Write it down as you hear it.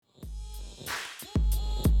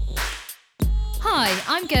Hi,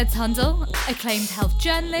 I'm Gerd Tundle, acclaimed health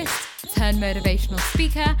journalist, turned motivational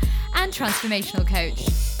speaker, and transformational coach.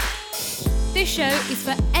 This show is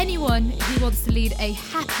for anyone who wants to lead a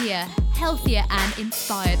happier, healthier, and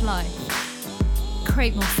inspired life.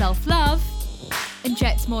 Create more self-love,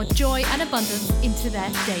 inject more joy and abundance into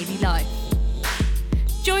their daily life.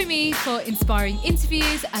 Join me for inspiring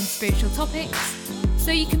interviews and spiritual topics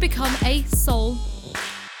so you can become a soul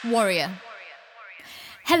warrior.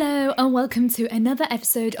 Hello and welcome to another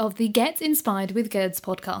episode of the Get Inspired with Gerds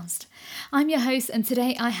podcast. I'm your host and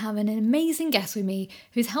today I have an amazing guest with me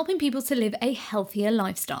who's helping people to live a healthier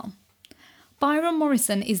lifestyle. Byron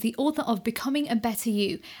Morrison is the author of Becoming a Better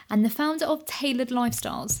You and the founder of Tailored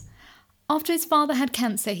Lifestyles. After his father had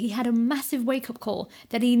cancer, he had a massive wake-up call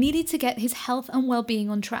that he needed to get his health and well-being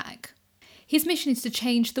on track. His mission is to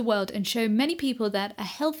change the world and show many people that a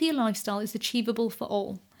healthier lifestyle is achievable for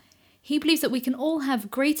all. He believes that we can all have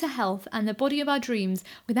greater health and the body of our dreams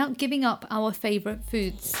without giving up our favourite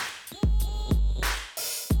foods.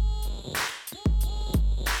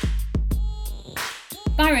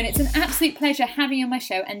 Byron, it's an absolute pleasure having you on my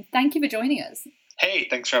show and thank you for joining us. Hey,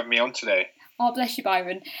 thanks for having me on today. Oh, bless you,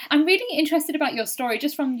 Byron. I'm really interested about your story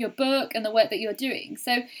just from your book and the work that you're doing.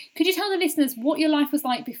 So could you tell the listeners what your life was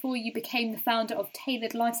like before you became the founder of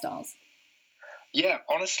Tailored Lifestyles? Yeah,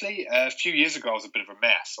 honestly, a few years ago I was a bit of a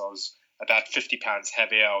mess. I was about 50 pounds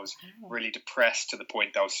heavier. I was really depressed to the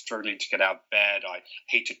point that I was struggling to get out of bed. I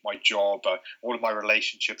hated my job. All of my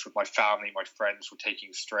relationships with my family, my friends were taking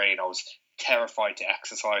a strain. I was terrified to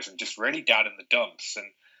exercise and just really down in the dumps. And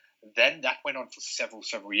then that went on for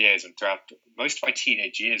several years and throughout most of my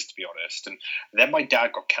teenage years, to be honest. And then my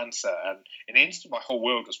dad got cancer, and in an instant, my whole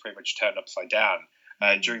world was pretty much turned upside down.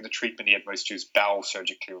 During the treatment, he had most of his bowel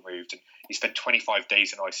surgically removed, and he spent 25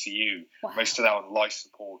 days in ICU, most of that on life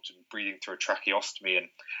support and breathing through a tracheostomy. And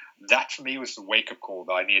that, for me, was the wake-up call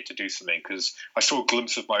that I needed to do something, because I saw a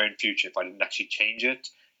glimpse of my own future if I didn't actually change it,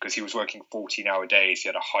 because he was working 14-hour days, he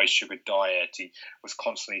had a high-sugar diet, he was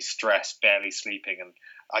constantly stressed, barely sleeping, and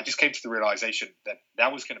I just came to the realization that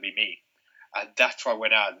that was going to be me. And that's why I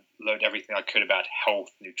went out and learned everything I could about health,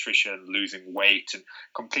 nutrition, losing weight, and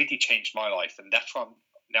completely changed my life. And that's why I'm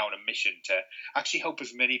now on a mission to actually help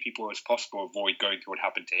as many people as possible avoid going through what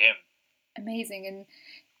happened to him. Amazing. And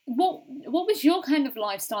what was your kind of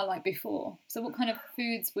lifestyle like before? So what kind of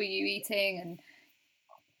foods were you eating? And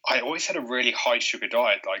I always had a really high sugar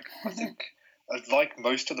diet. I think like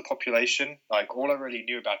most of the population, all I really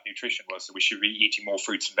knew about nutrition was that we should be eating more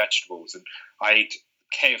fruits and vegetables. And I ate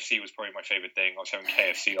KFC was probably my favorite thing. I was having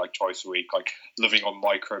KFC twice a week, living on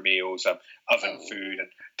micro meals, oven food, and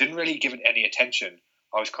didn't really give it any attention.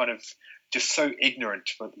 I was kind of just so ignorant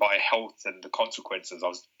with my health and the consequences. I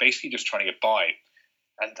was basically just trying to get by.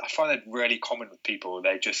 And I find that really common with people.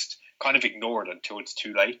 They just kind of ignore it until it's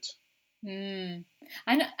too late. And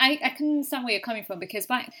I can understand where you're coming from, because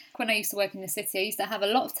back when I used to work in the city, I used to have a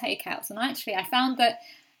lot of takeouts, and I found that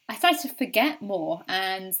I started to forget more,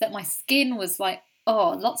 and that my skin was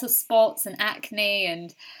lots of spots and acne,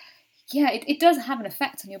 and it does have an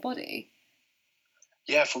effect on your body.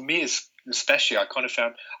 Yeah, for me especially, I kind of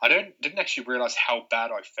found I didn't actually realize how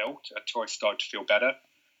bad I felt until I started to feel better.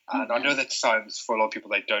 And I know that sounds, for a lot of people,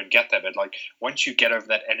 they don't get that, but once you get over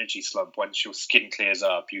that energy slump, once your skin clears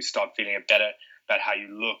up, you start feeling better about how you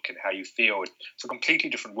look and how you feel. It's a completely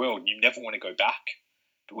different world, and you never want to go back.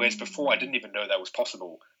 Whereas before, I didn't even know that was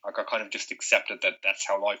possible. I kind of just accepted that that's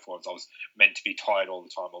how life was. I was meant to be tired all the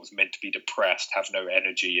time. I was meant to be depressed, have no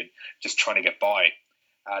energy, and just trying to get by.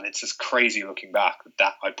 And it's just crazy looking back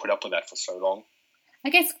that I put up with that for so long. I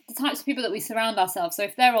guess the types of people that we surround ourselves, so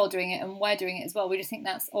if they're all doing it and we're doing it as well, we just think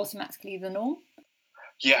that's automatically the norm.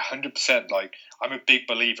 Yeah, 100%. I'm a big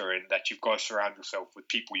believer in that you've got to surround yourself with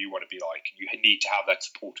people you want to be like. You need to have that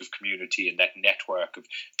supportive community and that network of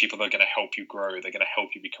people that are going to help you grow. They're going to help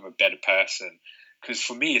you become a better person. Because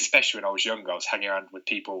for me, especially when I was younger, I was hanging around with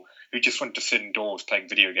people who just wanted to sit indoors playing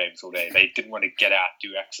video games all day. They didn't want to get out, do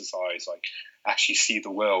exercise, actually see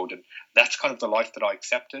the world. And that's kind of the life that I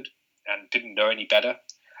accepted and didn't know any better.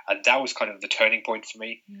 And that was kind of the turning point for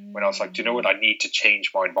me when I was like, do you know what? I need to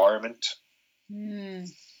change my environment.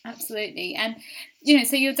 Absolutely. And,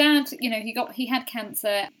 so your dad, he had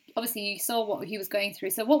cancer. Obviously, you saw what he was going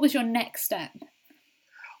through. So what was your next step?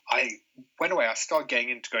 I went away. I started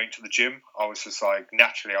going to the gym. I was just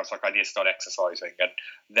naturally, I was I need to start exercising. And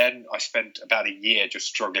then I spent about a year just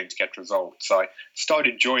struggling to get results. I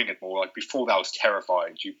started enjoying it more. Before that, I was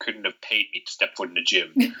terrified. You couldn't have paid me to step foot in the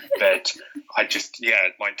gym. But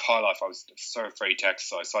my entire life, I was so afraid to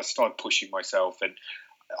exercise. So I started pushing myself, and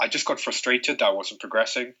I just got frustrated that I wasn't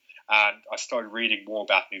progressing. And I started reading more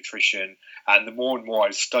about nutrition, and the more and more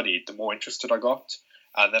I studied, the more interested I got.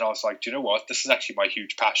 And then I was like, do you know what? This is actually my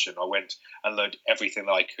huge passion. I went and learned everything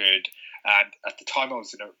that I could. And at the time, I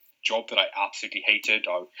was in a job that I absolutely hated.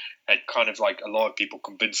 I had kind of like a lot of people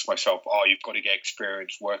convinced myself, oh, you've got to get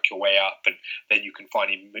experience, work your way up, and then you can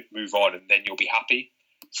finally move on, and then you'll be happy.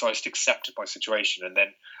 So I just accepted my situation. And then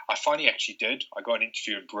I finally actually did. I got an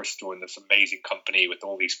interview in Bristol in this amazing company with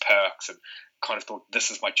all these perks, and kind of thought,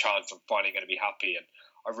 this is my chance. I'm finally going to be happy. And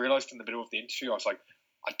I realized in the middle of the interview, I was like,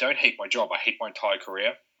 I don't hate my job. I hate my entire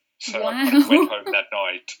career. So Wow. I kind of went home that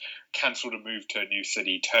night, cancelled a move to a new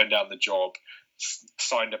city, turned down the job,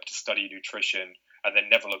 signed up to study nutrition, and then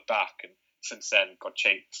never looked back. And since then,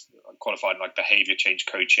 qualified in like behavior change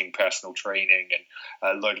coaching, personal training,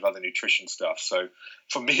 and a load of other nutrition stuff. So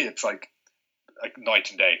for me, it's like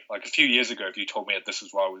night and day. Like a few years ago, if you told me that this is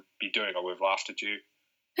what I would be doing, I would have laughed at you.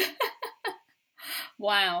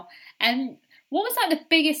 Wow. And what was like the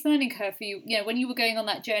biggest learning curve for you, when you were going on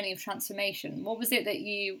that journey of transformation? What was it that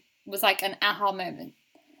was like an aha moment?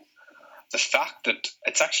 The fact that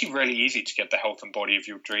it's actually really easy to get the health and body of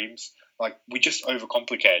your dreams. Like, we just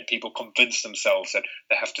overcomplicate. People convince themselves that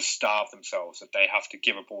they have to starve themselves, that they have to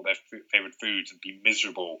give up all their favorite foods and be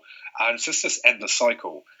miserable. And it's just this endless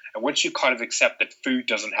cycle. And once you kind of accept that food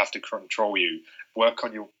doesn't have to control you, work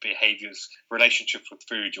on your behaviors, relationships with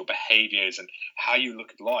food, your behaviors, and how you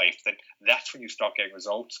look at life, then that's when you start getting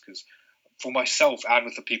results. Because for myself and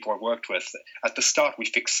with the people I've worked with, at the start we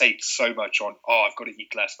fixate so much on, oh, I've got to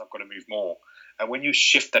eat less and I've got to move more. And when you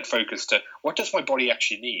shift that focus to, what does my body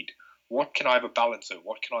actually need? What can I have a balance of?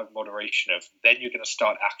 What can I have moderation of? Then you're going to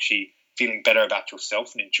start actually feeling better about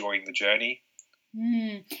yourself and enjoying the journey.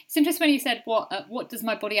 It's interesting when you said, what does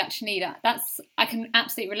my body actually need? I can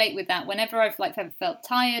absolutely relate with that. Whenever I've ever felt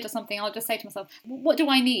tired or something, I'll just say to myself, what do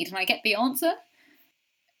I need? And I get the answer.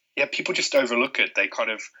 Yeah, people just overlook it. They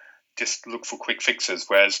kind of just look for quick fixes,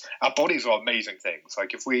 whereas our bodies are amazing things.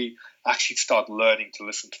 Like, if we actually start learning to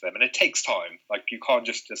listen to them, and it takes time. Like, you can't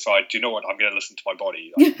just decide, do you know what, I'm going to listen to my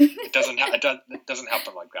body. Like, it doesn't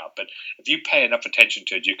happen like that. But if you pay enough attention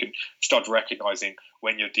to it, you can start recognizing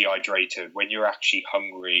when you're dehydrated, when you're actually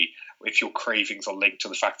hungry, if your cravings are linked to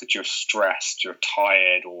the fact that you're stressed, you're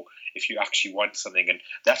tired, or if you actually want something. And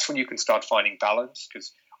that's when you can start finding balance,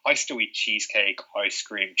 because I still eat cheesecake, ice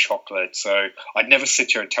cream, chocolate. So I'd never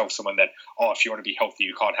sit here and tell someone that, oh, if you want to be healthy,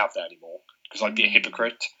 you can't have that anymore, because I'd be a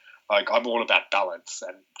hypocrite. Like, I'm all about balance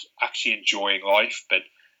and actually enjoying life, but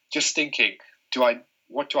just thinking,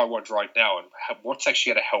 what do I want right now, and what's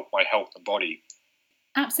actually going to help my health and body?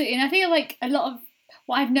 Absolutely. And I feel like a lot of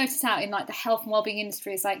what I've noticed out in like the health and wellbeing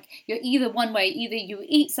industry is like, you're either one way, either you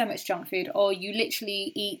eat so much junk food, or you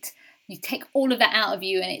literally you take all of that out of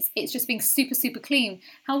you, and it's just being super, super clean.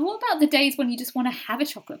 What about the days when you just want to have a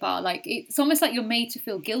chocolate bar? Like, it's almost like you're made to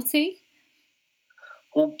feel guilty.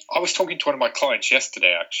 Well, I was talking to one of my clients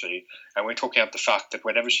yesterday, actually, and we were talking about the fact that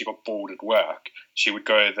whenever she got bored at work, she would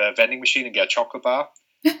go to the vending machine and get a chocolate bar.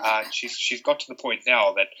 And she's got to the point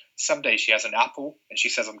now that some days she has an apple, and she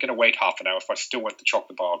says, I'm going to wait half an hour. If I still want the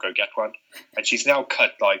chocolate bar, I'll go get one. And she's now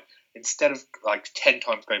cut, like, instead of like 10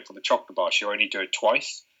 times going for the chocolate bar, she'll only do it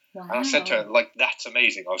twice. Wow. And I said to her, like, that's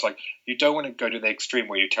amazing. I was like, you don't want to go to the extreme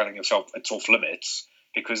where you're telling yourself it's off limits,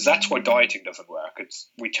 because that's why dieting doesn't work.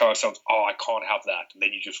 We tell ourselves, oh, I can't have that, and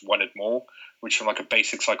then you just want it more, which from like a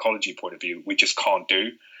basic psychology point of view, we just can't do.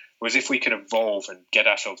 Whereas if we can evolve and get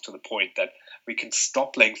ourselves to the point that we can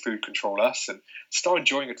stop letting food control us and start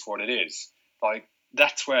enjoying it for what it is, like,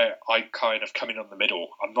 that's where I kind of come in on the middle.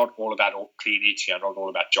 I'm not all about clean eating. I'm not all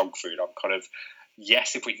about junk food. I'm kind of,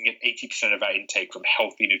 yes, if we can get 80% of our intake from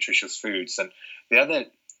healthy, nutritious foods, then the other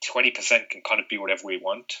 20% can kind of be whatever we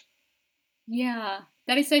want. Yeah,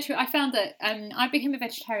 that is so true. I found that I became a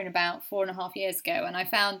vegetarian about 4.5 years ago, and I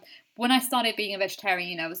found when I started being a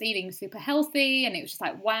vegetarian, I was eating super healthy, and it was just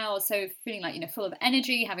like, wow, so feeling like, full of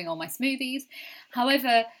energy, having all my smoothies.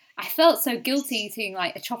 However, I felt so guilty eating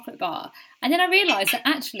like a chocolate bar, and then I realised that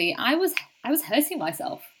actually I was hurting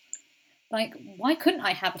myself. Like, why couldn't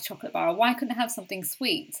I have a chocolate bar, or why couldn't I have something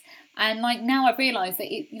sweet? And like, now I've realised that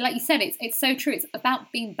like you said, it's so true. It's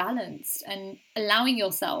about being balanced and allowing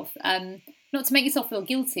yourself not to make yourself feel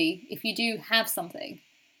guilty if you do have something.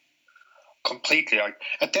 Completely. Like,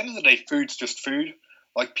 at the end of the day, food's just food.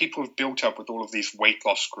 Like, people have built up with all of these weight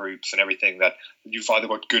loss groups and everything that you've either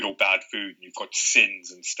got good or bad food, and you've got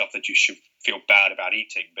sins and stuff that you should feel bad about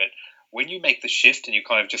eating. But when you make the shift and you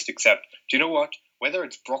kind of just accept, do you know what? Whether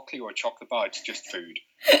it's broccoli or a chocolate bar, it's just food.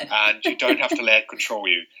 And you don't have to let it control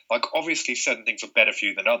you. Like, obviously certain things are better for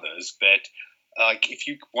you than others, but like, if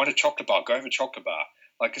you want a chocolate bar, go have a chocolate bar.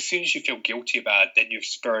 Like as soon as you feel guilty about it, then you're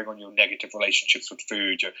spurring on your negative relationships with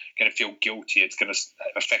food. You're going to feel guilty. It's going to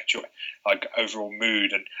affect your like overall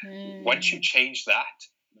mood. And once you change that,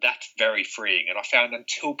 that's very freeing. And I found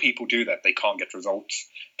until people do that, they can't get results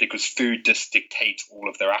because food just dictates all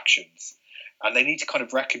of their actions. And they need to kind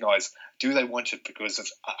of recognize, do they want it because of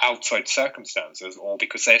outside circumstances or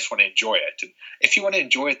because they just want to enjoy it? And if you want to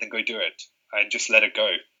enjoy it, then go do it and just let it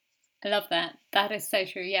go. I love that. That is so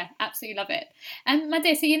true. Yeah, absolutely love it. And my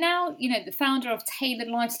dear, so you're now, the founder of Tailored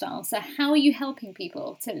Lifestyle. So how are you helping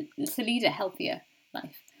people to lead a healthier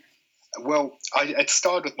life? Well, it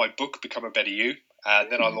started with my book, Become a Better You.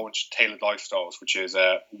 And then I launched Tailored Lifestyles, which is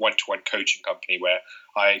a one-to-one coaching company where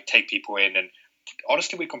I take people in and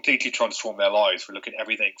honestly, we completely transform their lives. We look at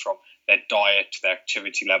everything from their diet, their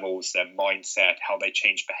activity levels, their mindset, how they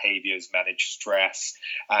change behaviors, manage stress,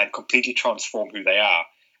 and completely transform who they are.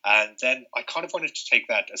 And then I kind of wanted to take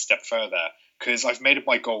that a step further because I've made it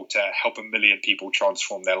my goal to help 1 million people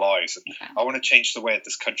transform their lives. And I want to change the way that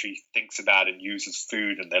this country thinks about and uses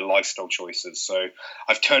food and their lifestyle choices. So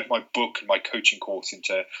I've turned my book and my coaching course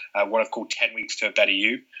into what I've called 10 Weeks to a Better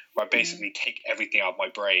You, where I basically take everything out of my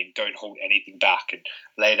brain, don't hold anything back, and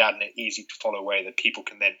lay it out in an easy to follow way that people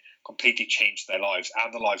can then completely change their lives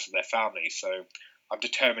and the lives of their families. So I'm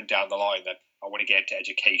determined down the line that I want to get into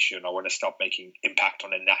education. I want to start making impact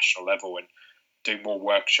on a national level and do more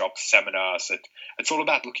workshops, seminars. It's all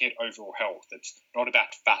about looking at overall health. It's not about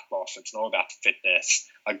fat loss. It's not about fitness.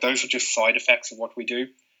 Like those are just side effects of what we do.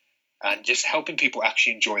 And just helping people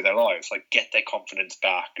actually enjoy their lives, like get their confidence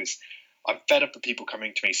back. Because I'm fed up with people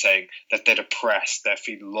coming to me saying that they're depressed, they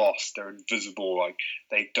feel lost, they're invisible, like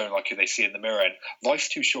they don't like who they see in the mirror. And life's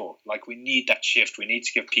too short. Like we need that shift. We need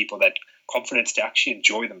to give people that confidence to actually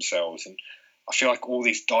enjoy themselves. And I feel like all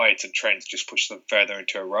these diets and trends just push them further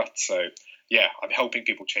into a rut. So yeah, I'm helping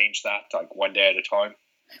people change that like one day at a time.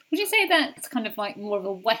 Would you say that it's kind of like more of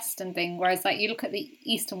a Western thing, whereas like you look at the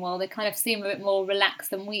Eastern world, they kind of seem a bit more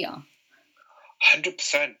relaxed than we are?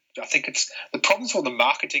 100%. I think it's the problems with the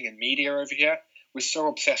marketing and media over here. We're so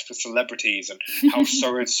obsessed with celebrities and how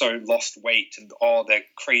so lost weight and their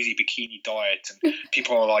crazy bikini diet, and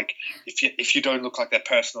people are like, if you don't look like that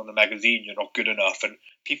person on the magazine, you're not good enough. And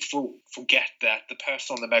people forget that the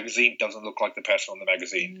person on the magazine doesn't look like the person on the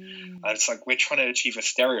magazine. And it's like we're trying to achieve a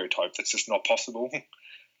stereotype that's just not possible.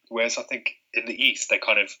 Whereas I think in the East,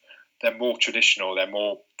 they're more traditional. They're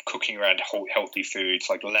more cooking around healthy foods,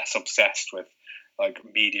 like less obsessed with like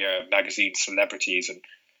media, magazines, celebrities, and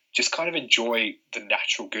just kind of enjoy the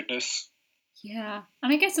natural goodness. Yeah.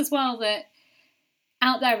 And I guess as well that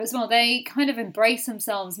out there as well, they kind of embrace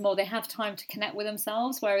themselves more. They have time to connect with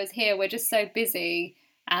themselves. Whereas here, we're just so busy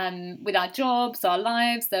with our jobs, our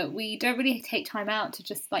lives, that we don't really take time out to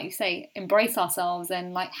just, like you say, embrace ourselves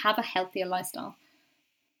and like have a healthier lifestyle.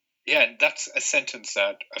 Yeah, that's a sentence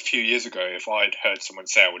that a few years ago, if I'd heard someone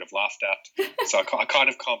say, I would have laughed at. So I kind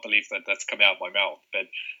of can't believe that that's come out of my mouth. But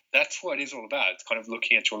that's what it is all about. It's kind of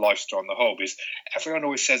looking at your lifestyle on the whole. Because everyone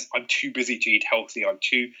always says, I'm too busy to eat healthy. I'm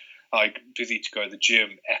too busy to go to the gym,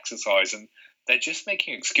 exercise. And they're just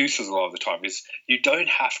making excuses a lot of the time. Because you don't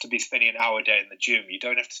have to be spending an hour a day in the gym. You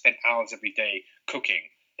don't have to spend hours every day cooking.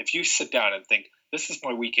 If you sit down and think, this is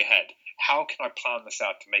my week ahead, how can I plan this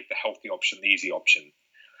out to make the healthy option the easy option?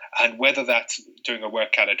 And whether that's doing a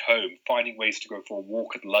workout at home, finding ways to go for a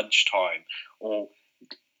walk at lunchtime, or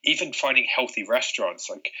even finding healthy restaurants,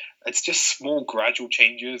 like it's just small gradual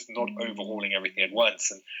changes, not overhauling everything at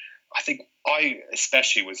once. And I think I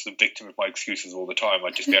especially was the victim of my excuses all the time.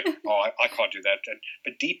 I'd just be like, I can't do that.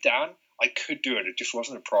 But deep down, I could do it. It just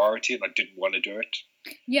wasn't a priority and I didn't want to do it.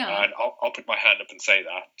 Yeah. And I'll put my hand up and say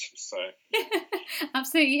that. So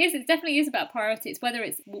absolutely, it definitely is about priorities, whether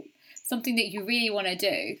it's something that you really want to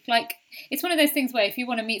do. Like it's one of those things where if you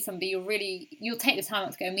want to meet somebody, you'll take the time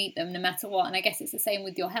out to go meet them no matter what. And I guess it's the same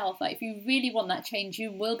with your health. Like if you really want that change,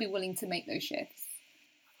 you will be willing to make those shifts.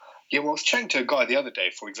 Yeah, well, I was chatting to a guy the other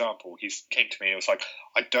day, for example. He came to me and was like,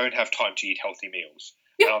 I don't have time to eat healthy meals.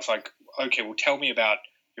 And I was like, okay, well, tell me about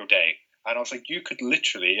your day. And I was like, you could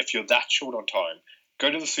literally, if you're that short on time, go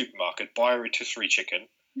to the supermarket, buy a rotisserie chicken.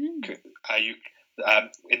 In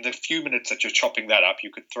the few minutes that you're chopping that up,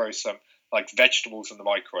 you could throw some like vegetables in the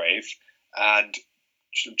microwave and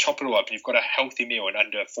chop it all up. And you've got a healthy meal in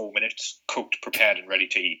under 4 minutes, cooked, prepared, and ready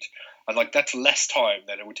to eat. And like that's less time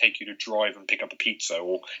than it would take you to drive and pick up a pizza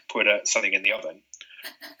or put something in the oven.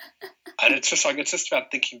 And it's just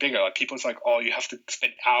about thinking bigger. Like people's like, oh, you have to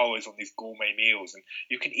spend hours on these gourmet meals, and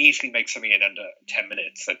you can easily make something in under 10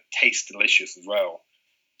 minutes that tastes delicious as well.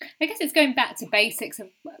 I guess it's going back to basics of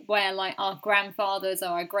where like our grandfathers or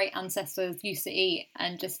our great ancestors used to eat,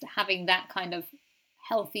 and just having that kind of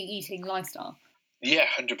healthy eating lifestyle. Yeah,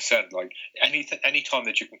 100%. Like any time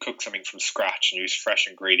that you can cook something from scratch and use fresh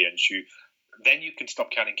ingredients, then you can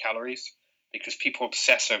stop counting calories, because people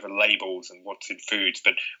obsess over labels and what's in foods.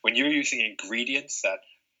 But when you're using ingredients that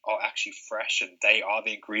are actually fresh and they are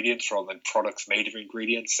the ingredients rather than products made of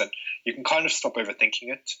ingredients, then you can kind of stop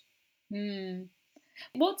overthinking it. Mm.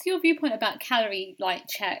 What's your viewpoint about calorie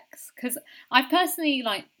checks? Because I've personally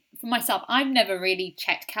for myself, I've never really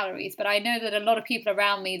checked calories, but I know that a lot of people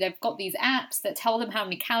around me, they've got these apps that tell them how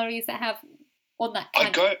many calories they have on that.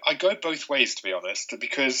 I go both ways, to be honest,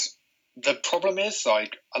 because the problem is,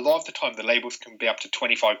 like, a lot of the time the labels can be up to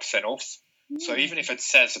 25% off. So even if it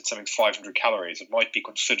says that something's 500 calories, it might be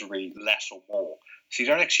considerably less or more. So you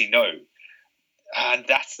don't actually know. And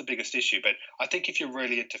that's the biggest issue. But I think if you're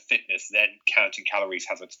really into fitness, then counting calories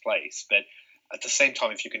has its place. But at the same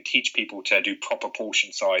time, if you can teach people to do proper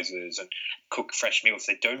portion sizes and cook fresh meals,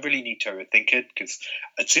 they don't really need to overthink it, because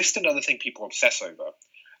it's just another thing people obsess over.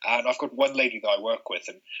 And I've got one lady that I work with,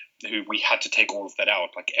 and who we had to take all of that out.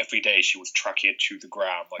 Like, every day she was tracking it to the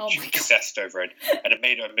gram. Like, she obsessed over it, and it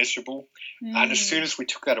made her miserable. And as soon as we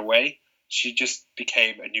took that away, she just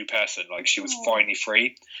became a new person. Like, she was finally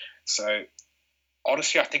free. So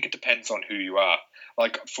honestly, I think it depends on who you are.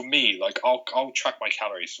 Like, for me, like, I'll track my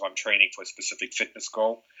calories if I'm training for a specific fitness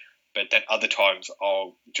goal, but then other times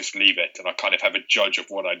I'll just leave it, and I kind of have a judge of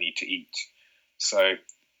what I need to eat. So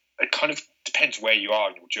it kind of depends where you are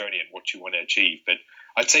in your journey and what you want to achieve. But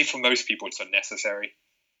I'd say for most people, it's unnecessary.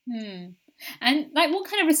 And what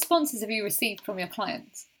kind of responses have you received from your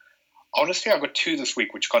clients? Honestly, I got 2 this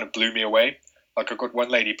week, which kind of blew me away. Like, I got one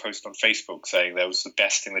lady post on Facebook saying that was the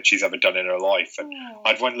best thing that she's ever done in her life. And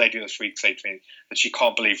I had one lady this week say to me that she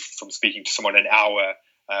can't believe, from speaking to someone an hour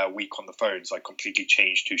a week on the phones, like, completely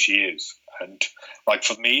changed who she is. And like,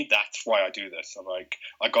 for me, that's why I do this. I'm like,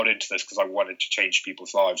 I got into this because I wanted to change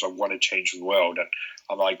people's lives. I want to change the world. And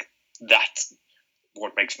I'm like, that's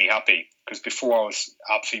what makes me happy. Because before I was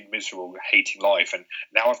absolutely miserable, hating life. And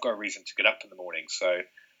now I've got a reason to get up in the morning. So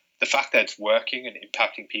the fact that it's working and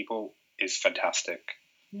impacting people is fantastic.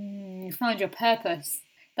 You find your purpose.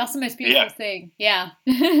 That's the most beautiful thing. Yeah.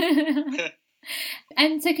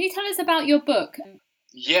 And so can you tell us about your book?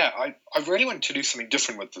 Yeah, I really wanted to do something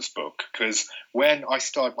different with this book, because when I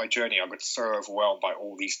started my journey, I got so overwhelmed by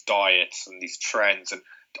all these diets and these trends. And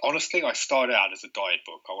honestly, I started out as a diet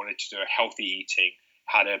book. I wanted to do a healthy eating,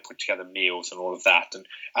 how to put together meals and all of that. And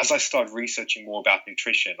as I started researching more about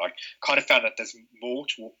nutrition, I kind of found that there's more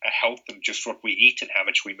to health than just what we eat and how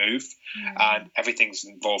much we move. And everything's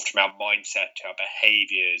involved, from our mindset to our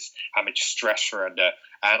behaviors, how much stress we're under.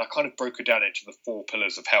 And I kind of broke it down into the 4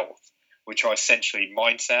 pillars of health, which are essentially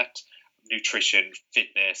mindset, nutrition,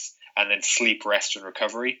 fitness, and then sleep, rest, and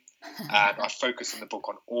recovery. And I focus in the book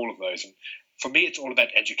on all of those. And for me, it's all about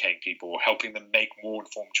educating people, helping them make more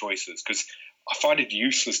informed choices, because I find it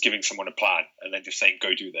useless giving someone a plan and then just saying,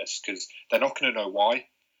 go do this, because they're not going to know why.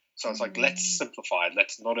 So I was like, let's simplify it.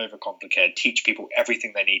 Let's not overcomplicate. Teach people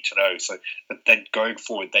everything they need to know, so that then going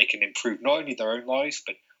forward, they can improve not only their own lives,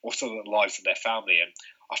 but also the lives of their family. And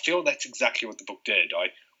I feel that's exactly what the book did. I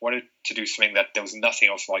wanted to do something that there was nothing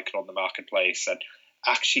else like it on the marketplace, that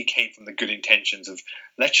actually came from the good intentions of,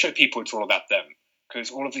 let's show people it's all about them,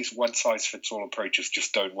 because all of these one-size-fits-all approaches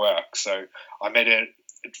just don't work. So I made it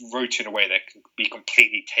wrote in a way that can be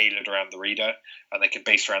completely tailored around the reader, and they can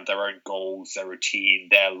base around their own goals, their routine,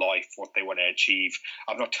 their life, what they want to achieve.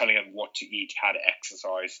 I'm not telling them what to eat, how to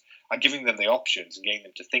exercise. I'm giving them the options and getting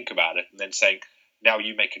them to think about it, and then saying, now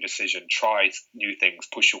you make a decision, try new things,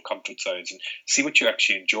 push your comfort zones, and see what you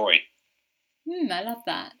actually enjoy. I love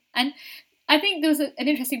that. And I think there was an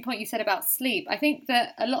interesting point you said about sleep. I think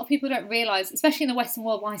that a lot of people don't realise, especially in the Western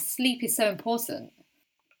world, why sleep is so important.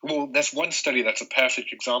 Well, there's one study that's a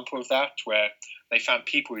perfect example of that, where they found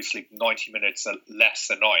people who sleep 90 minutes less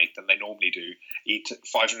a night than they normally do eat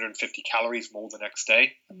 550 calories more the next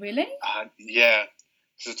day. Really? Yeah.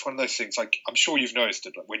 Because it's one of those things, like, I'm sure you've noticed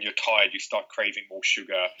it, like, when you're tired, you start craving more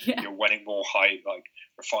sugar, you're wanting more high, like,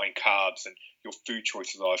 refined carbs, and your food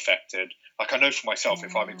choices are affected. Like, I know for myself,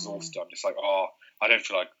 if I'm exhausted, I'm just like, I don't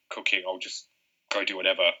feel like cooking, I'll just go do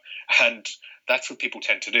whatever. And that's what people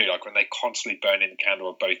tend to do. Like, when they constantly burn in the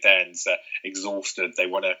candle at both ends, they're exhausted, they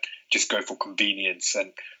want to just go for convenience.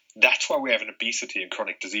 And that's why we have an obesity and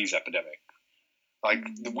chronic disease epidemic. Like,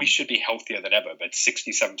 we should be healthier than ever, but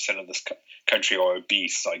 67% of this country are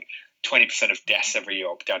obese. Like, 20% of deaths every year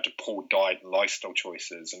are down to poor diet and lifestyle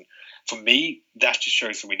choices. And for me, that just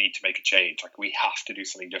shows that we need to make a change. Like, we have to do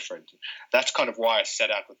something different. That's kind of why I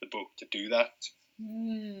set out with the book, to do that.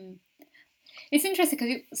 It's interesting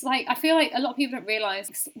because it's like I feel like a lot of people don't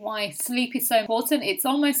realise why sleep is so important. It's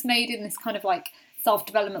almost made in this kind of like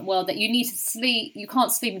self-development world that you need to sleep. You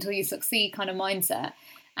can't sleep until you succeed kind of mindset.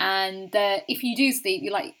 And if you do sleep,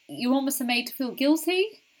 you almost are made to feel guilty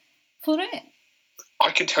for it.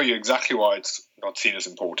 I can tell you exactly why it's not seen as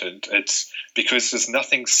important. It's because there's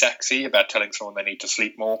nothing sexy about telling someone they need to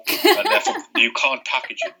sleep more, and therefore you can't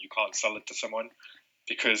package it, you can't sell it to someone.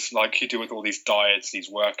 Because like you do with all these diets, these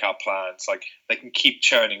workout plans, like they can keep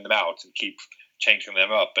churning them out and keep changing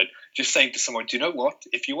them up. But just saying to someone, do you know what?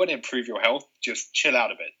 If you want to improve your health, just chill out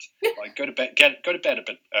a bit. Like go to bed a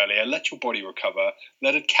bit earlier, let your body recover,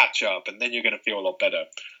 let it catch up, and then you're going to feel a lot better.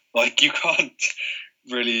 Like you can't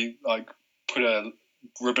really like put a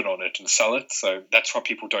ribbon on it and sell it. So that's why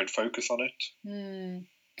people don't focus on it.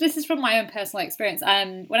 This is from my own personal experience.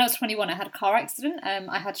 When I was 21, I had a car accident.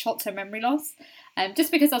 I had short-term memory loss.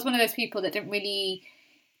 Just because I was one of those people that didn't really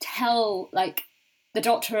tell, like, the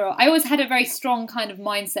doctor. I always had a very strong kind of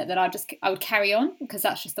mindset that I would carry on because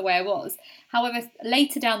that's just the way I was. However,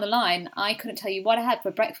 later down the line, I couldn't tell you what I had for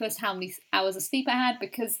breakfast, how many hours of sleep I had,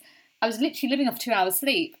 because I was literally living off 2 hours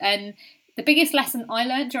sleep. And the biggest lesson I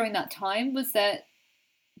learned during that time was that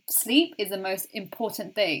sleep is the most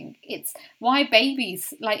important thing. It's why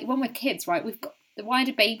babies, like when we're kids, right, why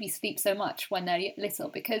do babies sleep so much when they're little?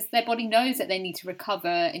 Because their body knows that they need to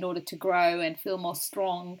recover in order to grow and feel more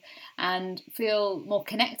strong and feel more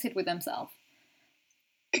connected with themselves.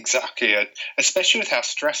 Exactly, especially with how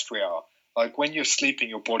stressed we are. Like when you're sleeping,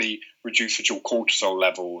 your body reduces your cortisol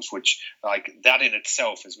levels, which like that in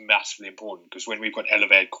itself is massively important because when we've got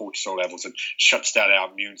elevated cortisol levels, it shuts down our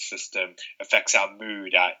immune system, affects our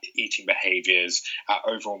mood, our eating behaviors, our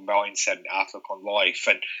overall mindset and outlook on life.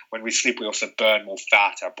 And when we sleep, we also burn more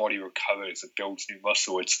fat, our body recovers, it builds new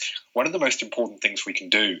muscle. It's one of the most important things we can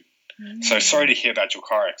do. So sorry to hear about your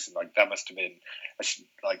car accident. Like that must have been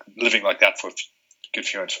like living like that for a good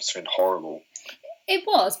few months must have been horrible. It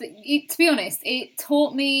was, but to be honest, it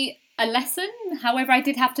taught me a lesson. However, I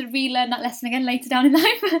did have to relearn that lesson again later down in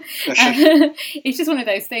life. It's just one of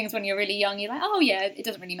those things when you're really young, you're like, oh yeah, it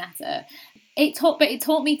doesn't really matter. It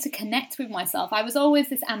taught me to connect with myself. I was always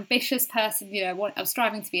this ambitious person, I was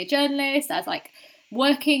striving to be a journalist. I was like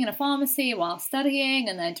working in a pharmacy while studying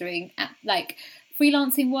and then doing like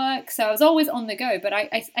freelancing work. So I was always on the go, but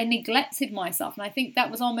I neglected myself. And I think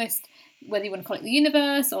that was almost, whether you want to call it the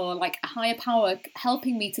universe or like a higher power,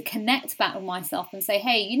 helping me to connect back with myself and say,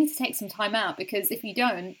 hey, you need to take some time out because if you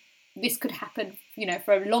don't, this could happen,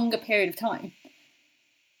 for a longer period of time.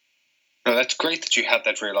 No, that's great that you had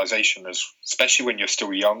that realization, especially when you're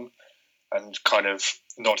still young and kind of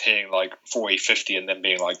not hitting like 40, 50 and then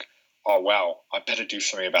being like, oh, wow, I better do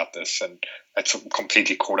something about this. And that's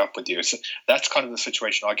completely caught up with you. So that's kind of the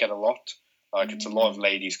situation I get a lot. Like it's a lot of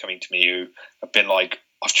ladies coming to me who have been like,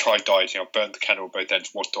 I've tried dieting, I've burnt the candle at both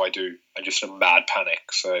ends, what do I do? And just a mad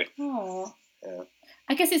panic. So, yeah.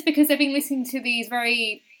 I guess it's because they've been listening to these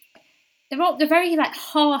they're very like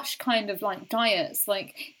harsh kind of like diets.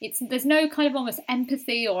 Like there's no kind of almost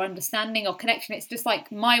empathy or understanding or connection. It's just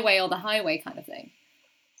like my way or the highway kind of thing.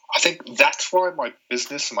 I think that's why my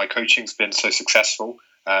business and my coaching's been so successful.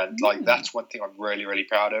 And like that's one thing I'm really, really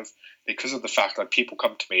proud of because of the fact that people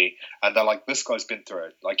come to me and they're like, this guy's been through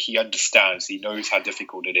it. Like he understands, he knows how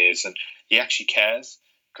difficult it is, and he actually cares.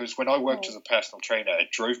 Because when I worked as a personal trainer,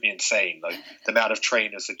 it drove me insane. Like the amount of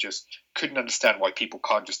trainers that just couldn't understand why people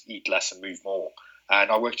can't just eat less and move more.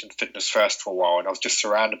 And I worked in Fitness First for a while, and I was just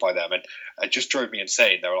surrounded by them, and it just drove me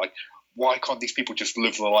insane. They were like, why can't these people just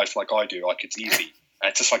live their life like I do? Like it's easy. And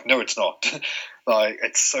it's just like, no, it's not. Like,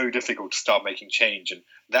 it's so difficult to start making change. And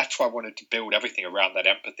that's why I wanted to build everything around that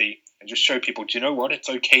empathy and just show people, do you know what? It's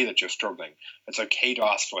okay that you're struggling. It's okay to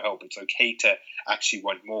ask for help. It's okay to actually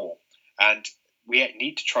want more. And we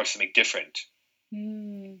need to try something different.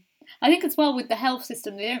 I think as well with the health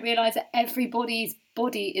system, they don't realise that everybody's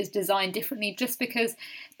body is designed differently. Just because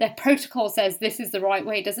their protocol says this is the right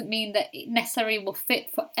way doesn't mean that it necessarily will fit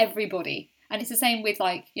for everybody. And it's the same with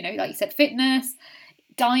like you said, fitness,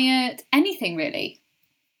 diet, anything really.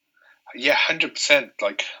 Yeah, 100%.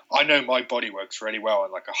 Like I know my body works really well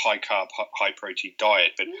on like a high carb, high protein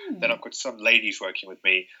diet, but then I've got some ladies working with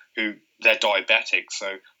me who they're diabetic,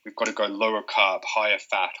 so we've got to go lower carb, higher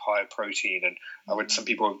fat, higher protein, and with some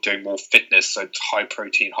people doing more fitness, so it's high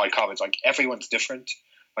protein, high carb. It's like everyone's different.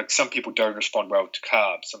 Like some people don't respond well to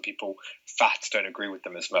carbs, some people fats don't agree with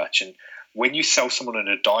them as much, and when you sell someone on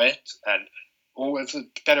a diet or as a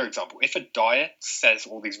better example, if a diet says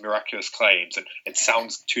all these miraculous claims and it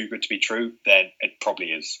sounds too good to be true, then it probably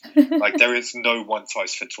is. Like there is no one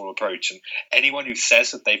size fits all approach. And anyone who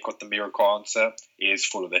says that they've got the miracle answer is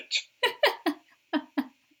full of it.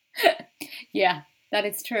 Yeah, that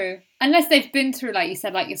is true. Unless they've been through, like you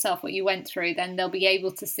said, like yourself, what you went through, then they'll be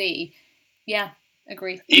able to see. Yeah,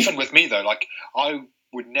 agree. Even with me though, like I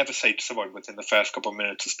would never say to someone within the first couple of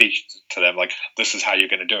minutes of speech to them, like, this is how you're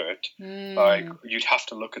going to do it. Like, you'd have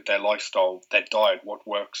to look at their lifestyle, their diet, what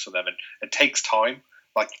works for them. And it takes time.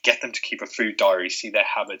 Like, get them to keep a food diary, see their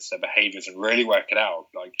habits, their behaviors, and really work it out.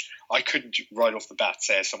 Like, I couldn't right off the bat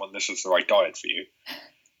say to someone, this is the right diet for you.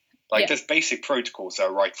 Like, there's basic protocols that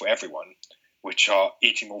are right for everyone, which are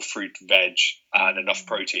eating more fruit, veg, and enough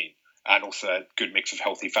protein, and also a good mix of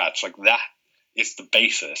healthy fats. Like, that is the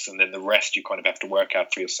basis, and then the rest you kind of have to work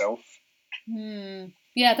out for yourself.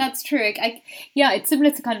 Yeah, that's true. It's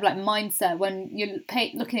similar to kind of like mindset when you're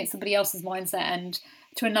looking at somebody else's mindset and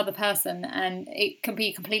to another person, and it can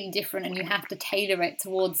be completely different, and you have to tailor it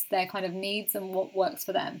towards their kind of needs and what works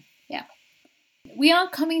for them. Yeah. We are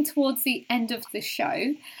coming towards the end of the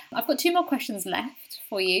show. I've got 2 more questions left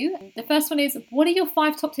for you. The first one is, what are your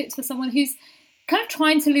 5 top tips for someone who's kind of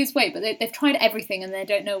trying to lose weight, but they've tried everything and they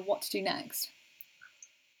don't know what to do next?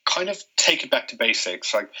 Kind of take it back to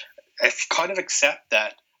basics. Like, kind of accept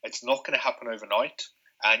that it's not going to happen overnight,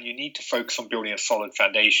 and you need to focus on building a solid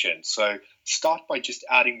foundation. So start by just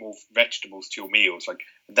adding more vegetables to your meals. Like,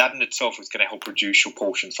 that in itself is going to help reduce your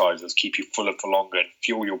portion sizes, keep you fuller for longer, and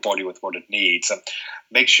fuel your body with what it needs. And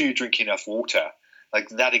make sure you drink enough water. Like,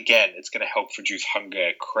 that again, it's going to help reduce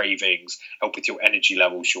hunger, cravings, help with your energy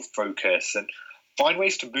levels, your focus, and find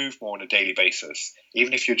ways to move more on a daily basis.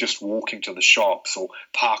 Even if you're just walking to the shops or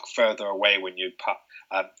park further away when you're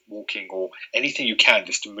walking, or anything you can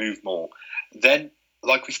just to move more. Then,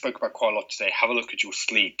 like we spoke about quite a lot today, have a look at your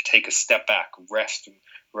sleep, take a step back, rest and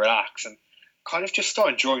relax, and kind of just start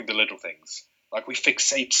enjoying the little things. Like, we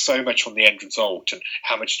fixate so much on the end result and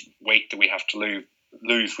how much weight that we have to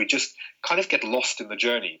lose. We just kind of get lost in the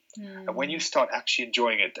journey. And when you start actually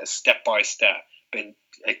enjoying it step by step and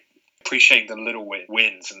appreciating the little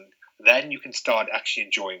wins, and then you can start actually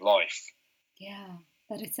enjoying life. Yeah,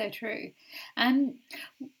 that is so true. And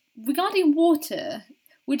regarding water,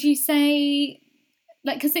 would you say,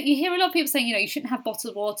 like, because you hear a lot of people saying, you shouldn't have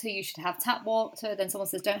bottled water, you should have tap water. Then someone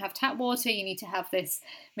says, don't have tap water, you need to have this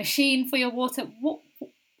machine for your water.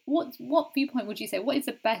 What viewpoint would you say? What is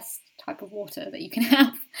the best type of water that you can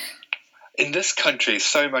have? In this country,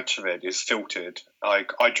 so much of it is filtered.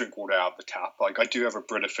 Like, I drink water out of the tap. Like, I do have a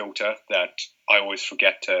Brita filter that I always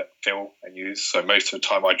forget to fill and use. So most of the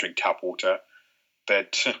time I drink tap water.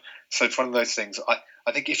 But so it's one of those things. I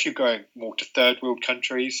think if you're going more to third world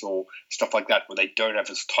countries or stuff like that where they don't have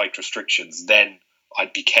as tight restrictions, then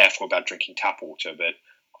I'd be careful about drinking tap water. But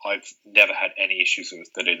I've never had any issues with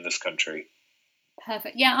it in this country.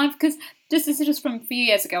 Perfect. Yeah, because this is just from a few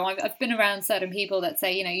years ago. I've been around certain people that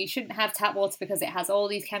say, you shouldn't have tap water because it has all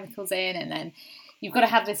these chemicals in, and then you've got to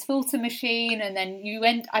have this filter machine, and then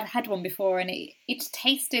I've had one before, and it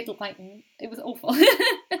tasted like it was awful.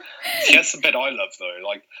 See, that's the bit I love though.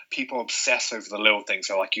 Like, people obsess over the little things.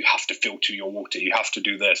 They're like, you have to filter your water, you have to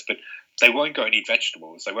do this, but they won't go and eat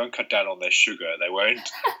vegetables. They won't cut down on their sugar. They won't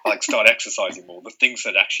start exercising more. The things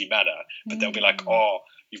that actually matter. But they'll be like, oh,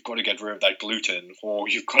 you've got to get rid of that gluten, or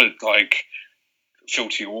you've got to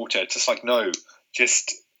filter your water. It's just like, no,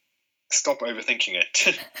 just stop overthinking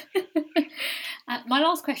it. My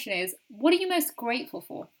last question is, what are you most grateful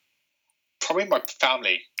for? Probably my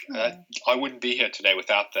family. I wouldn't be here today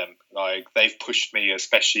without them. Like, they've pushed me,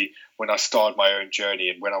 especially when I started my own journey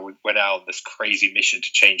and when I went out on this crazy mission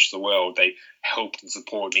to change the world. They helped and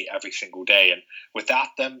supported me every single day. And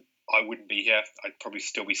without them, I wouldn't be here. I'd probably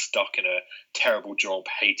still be stuck in a terrible job,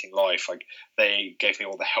 hating life. Like, they gave me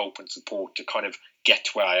all the help and support to kind of get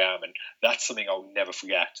to where I am. And that's something I'll never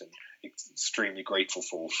forget and extremely grateful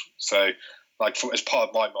for. So, as part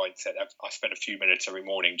of my mindset, I spend a few minutes every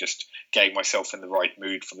morning just getting myself in the right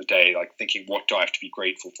mood for the day, like thinking, what do I have to be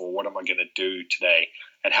grateful for? What am I going to do today?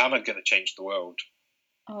 And how am I going to change the world?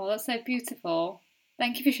 Oh, that's so beautiful.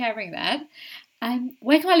 Thank you for sharing that.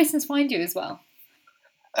 Where can our listeners find you as well?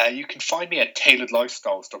 You can find me at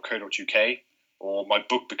tailoredlifestyles.co.uk, or my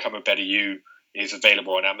book, Become a Better You, is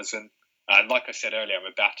available on Amazon. And like I said earlier, I'm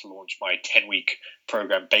about to launch my 10-week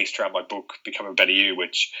program based around my book, Become a Better You,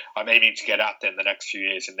 which I'm aiming to get out there in the next few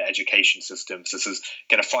years in the education system. So this is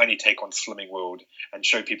going to finally take on Slimming World and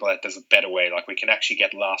show people that there's a better way. Like, we can actually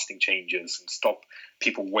get lasting changes and stop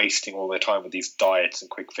people wasting all their time with these diets and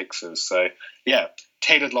quick fixes. So yeah,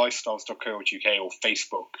 tailoredlifestyles.co.uk or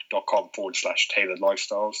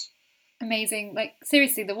facebook.com/tailoredlifestyles. Amazing. Like,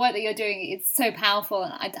 seriously, the work that you're doing is so powerful.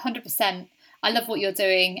 And 100%. I love what you're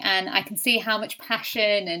doing, and I can see how much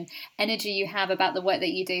passion and energy you have about the work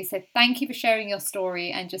that you do. So thank you for sharing your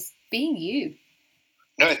story and just being you.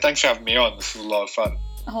 No, thanks for having me on. This was a lot of fun.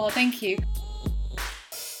 Oh, thank you.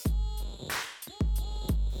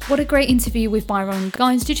 What a great interview with Byron.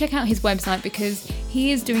 Guys, do check out his website because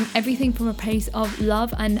he is doing everything from a place of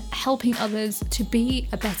love and helping others to be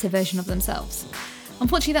a better version of themselves.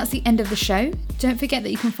 Unfortunately, that's the end of the show. Don't forget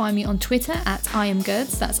that you can find me on Twitter at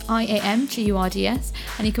IamGurds, that's IAMGURDS,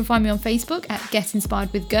 and you can find me on Facebook at Get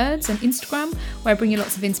Inspired with Gurds, and Instagram, where I bring you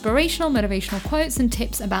lots of inspirational, motivational quotes and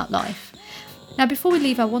tips about life. Now, before we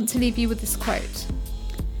leave, I want to leave you with this quote.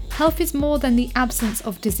 Health is more than the absence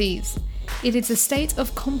of disease. It is a state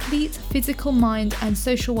of complete physical, mind, and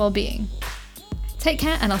social well-being. Take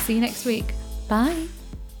care, and I'll see you next week. Bye.